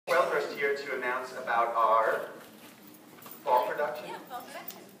here to announce about our fall production. Yeah, fall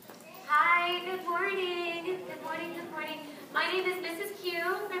production. Hi, good morning. Good morning, good morning. My name is Mrs. Q.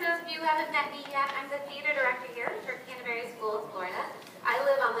 For those of you who haven't met me yet, I'm the theater director here at Church Canterbury School, Florida. I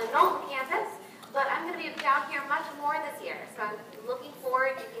live on the Knowlton campus, but I'm going to be down here much more this year, so I'm looking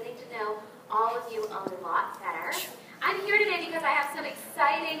forward to getting to know all of you a lot better. I'm here today because I have some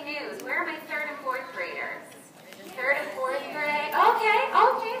exciting news. Where are my third and fourth graders? Third and fourth grade. Okay,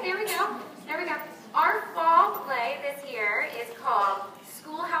 there we go. Our fall play this year is called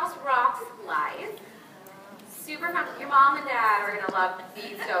Schoolhouse Rocks Live. Super fun. Your mom and dad are gonna love,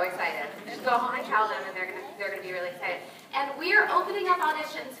 be so excited. Just go home and tell them, and they're gonna be really excited. And we are opening up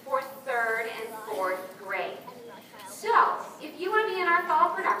auditions for third and fourth grade. So, if you want to be in our fall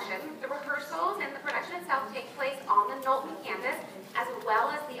production, the rehearsals and the production itself take place on the Knowlton campus, as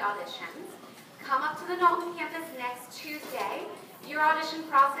well as the auditions. Come up to the Knowlton campus next Tuesday. Your audition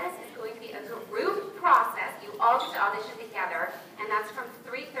process is going to be a group process. You all get to audition together, and that's from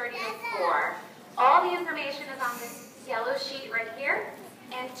 3:30 to 4. All the information is on this yellow sheet right here.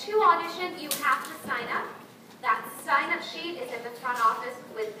 And to audition, you have to sign up. That sign-up sheet is in the front office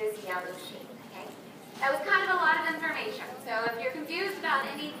with this yellow sheet. Okay? That was kind of a lot of information. So if you're confused about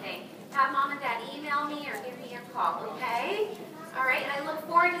anything, have mom and dad email me or give me a call. Okay? All right, and I look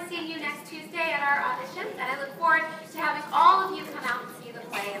forward to seeing you next Tuesday at our auditions, and I look forward to having all of you come out and see the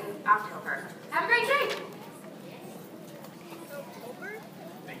play in October. Have a great day.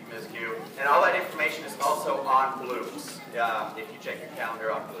 Thank you, Ms. Q. And all that information is also on Blooms. If you check your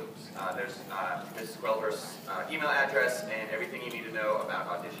calendar on Blooms, there's Mrs. Quelver's email address and everything you need to know about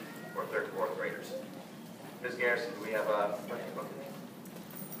auditioning for third and fourth graders. Ms. Garrison, do we have a birthday book?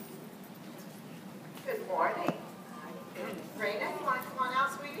 Good morning. Raina, you want to come on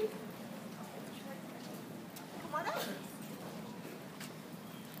out, sweetie? Come on out.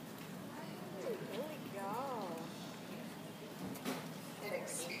 There we go. An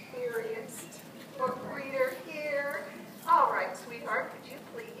experienced book reader here. All right, sweetheart, could you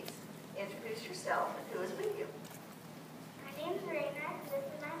please introduce yourself and who is with you? My name's Raina. This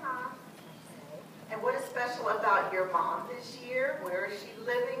is my mom. And what is special about your mom this year? Where is she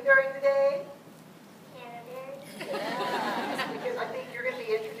living during the day? Canterbury. Yes, because I think you're going to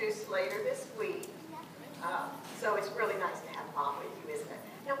be introduced later this week. So it's really nice to have mom with you, isn't it?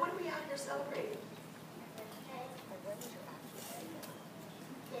 Now, what do we out here celebrating?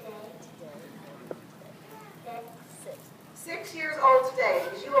 Today. 6 years old today,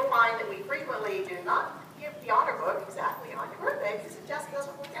 because you will find that we frequently do not give the honor book exactly on your birthday, because it just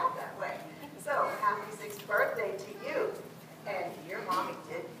doesn't work out that way. So, happy 6th birthday to you. And your mommy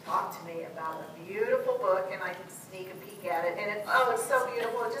did talk to me about a beautiful book, and I could sneak a peek at it, and it's so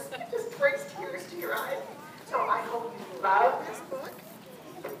beautiful, it just brings tears to your eyes. So I hope you love this book.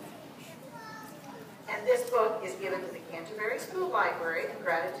 And this book is given to the Canterbury School Library in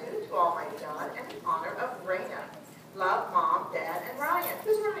gratitude to Almighty God and in honor of Raina. Love, Mom, Dad, and Ryan.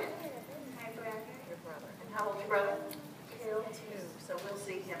 Who's Ryan? My brother. Your brother. And how old's your brother? 2. 2. So we'll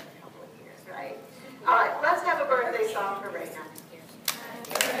see him in a couple of years, right? All right, let's have a birthday song for Raina.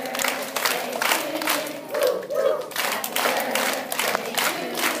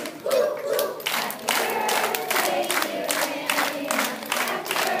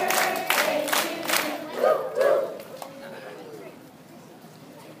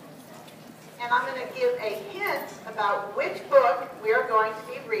 And I'm going to give a hint about which book we are going to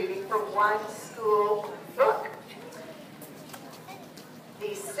be reading for one school book.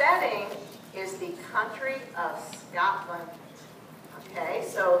 The setting is the country of Scotland. Okay,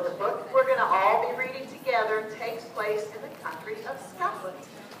 so the book we're going to all be reading together takes place in the country of Scotland.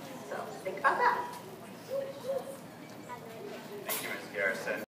 So think about that. Thank you, Ms. Garrison.